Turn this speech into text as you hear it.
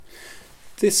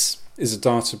This is a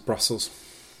dart of Brussels.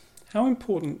 How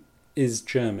important is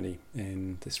Germany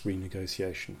in this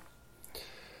renegotiation?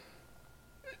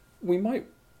 We might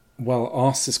well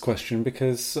ask this question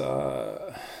because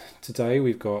today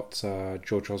we've got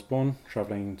George Osborne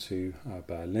travelling to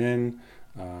Berlin,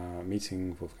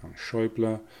 meeting Wolfgang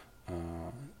Schäuble,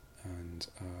 and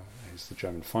he's the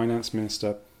German finance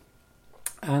minister.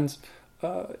 And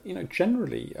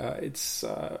generally, it's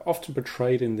often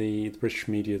portrayed in the British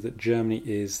media that Germany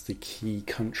is the key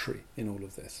country in all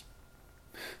of this.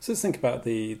 So let's think about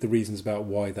the reasons about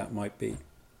why that might be.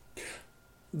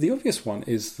 The obvious one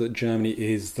is that Germany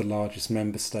is the largest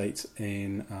member state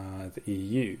in the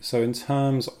EU. So in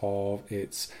terms of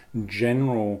its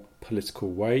general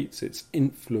political weight, its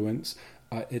influence,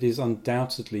 it is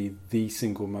undoubtedly the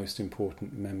single most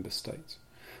important member state.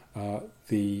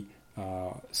 The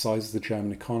size of the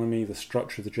German economy, the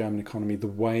structure of the German economy, the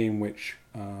way in which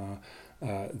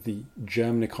the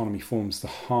German economy forms the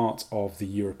heart of the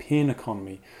European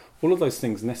economy, all of those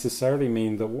things necessarily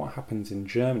mean that what happens in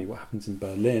Germany, what happens in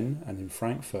Berlin and in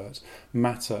Frankfurt,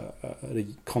 matter at a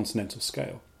continental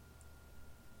scale.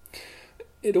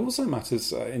 It also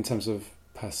matters in terms of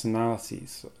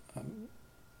personalities.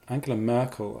 Angela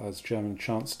Merkel, as German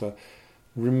Chancellor,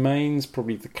 remains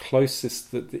probably the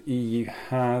closest that the EU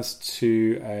has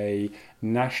to a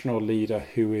national leader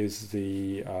who is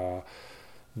the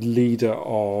leader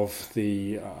of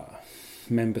the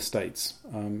member states.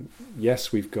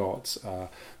 Yes, we've got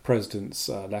presidents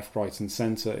left, right and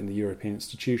centre in the European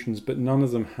institutions, but none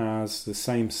of them has the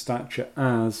same stature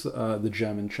as the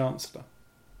German Chancellor.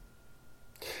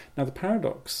 Now, the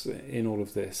paradox in all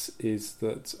of this is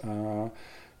that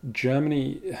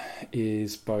Germany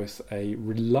is both a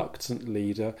reluctant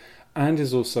leader and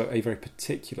is also a very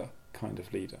particular kind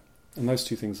of leader. And those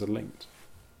two things are linked.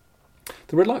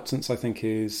 The reluctance, I think,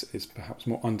 is perhaps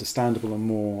more understandable and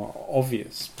more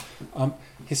obvious.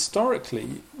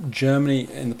 Historically, Germany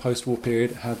in the post-war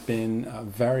period had been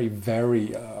very,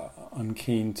 very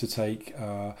unkeen to take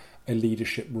a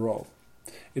leadership role.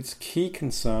 Its key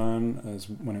concern, as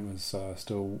when it was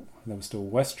still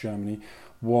West Germany,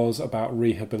 was about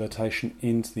rehabilitation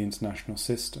into the international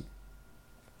system.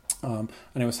 And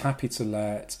it was happy to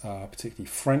let particularly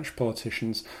French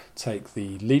politicians take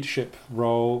the leadership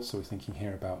role. So we're thinking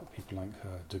here about people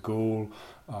like de Gaulle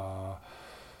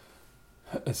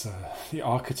as the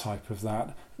archetype of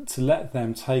that, to let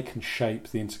them take and shape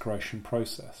the integration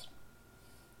process.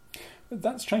 But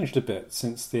that's changed a bit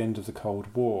since the end of the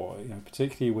Cold War,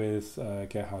 particularly with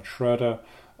Gerhard Schröder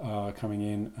coming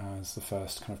in as the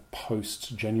first kind of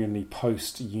genuinely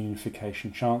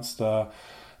post-unification chancellor,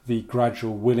 the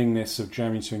gradual willingness of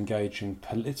Germany to engage in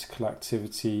political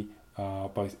activity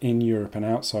both in Europe and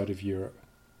outside of Europe.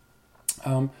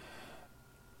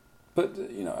 But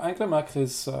Angela Merkel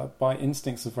is by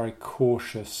instincts a very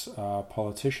cautious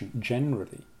politician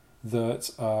generally,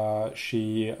 that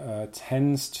she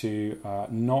tends to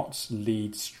not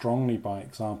lead strongly by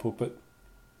example, but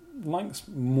likes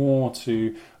more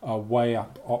to weigh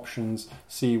up options,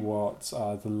 see what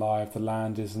the lie of the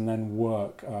land is, and then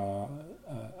work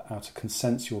out a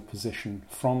consensual position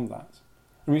from that.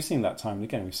 And we've seen that time and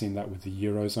again. We've seen that with the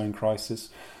Eurozone crisis.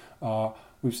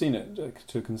 We've seen it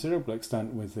to a considerable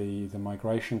extent with the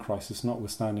migration crisis,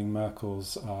 notwithstanding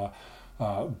Merkel's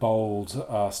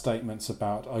bold statements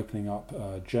about opening up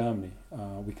Germany.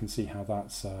 We can see how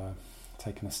that's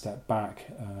taken a step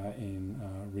back in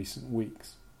recent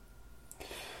weeks.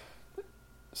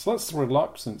 So that's the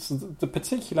reluctance. The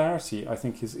particularity, I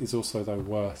think, is also, though,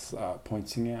 worth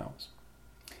pointing out.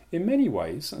 In many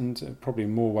ways, and probably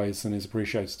in more ways than is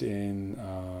appreciated in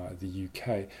the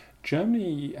UK,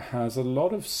 Germany has a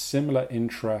lot of similar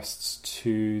interests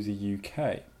to the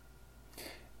UK.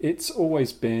 It's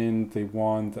always been the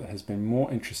one that has been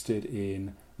more interested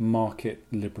in market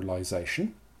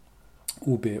liberalisation,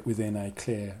 albeit within a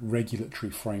clear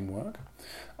regulatory framework.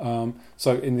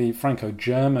 So in the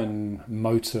Franco-German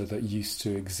motor that used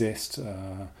to exist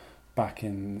back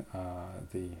in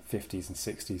the 50s and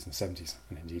 60s and 70s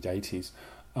and indeed 80s,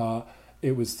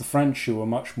 it was the French who were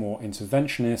much more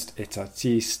interventionist,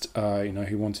 étatiste,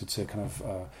 who wanted to kind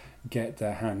of get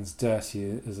their hands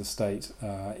dirty as a state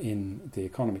in the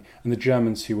economy, and the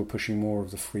Germans who were pushing more of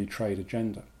the free trade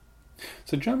agenda.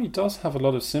 So Germany does have a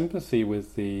lot of sympathy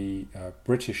with the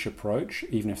British approach,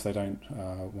 even if they don't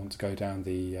want to go down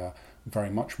the very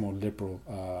much more liberal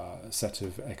set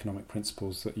of economic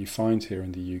principles that you find here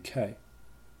in the UK.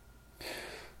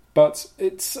 But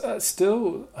it's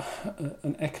still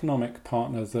an economic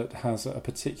partner that has a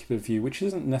particular view which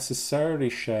isn't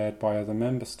necessarily shared by other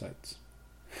member states.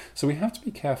 So we have to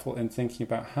be careful in thinking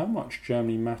about how much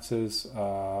Germany matters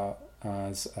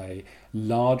as a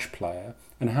large player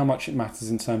and how much it matters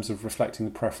in terms of reflecting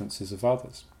the preferences of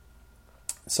others.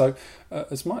 So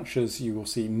as much as you will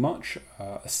see much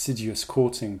assiduous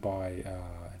courting by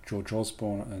George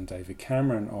Osborne and David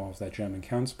Cameron of their German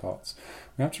counterparts,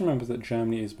 we have to remember that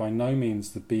Germany is by no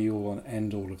means the be-all and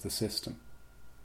end-all of the system.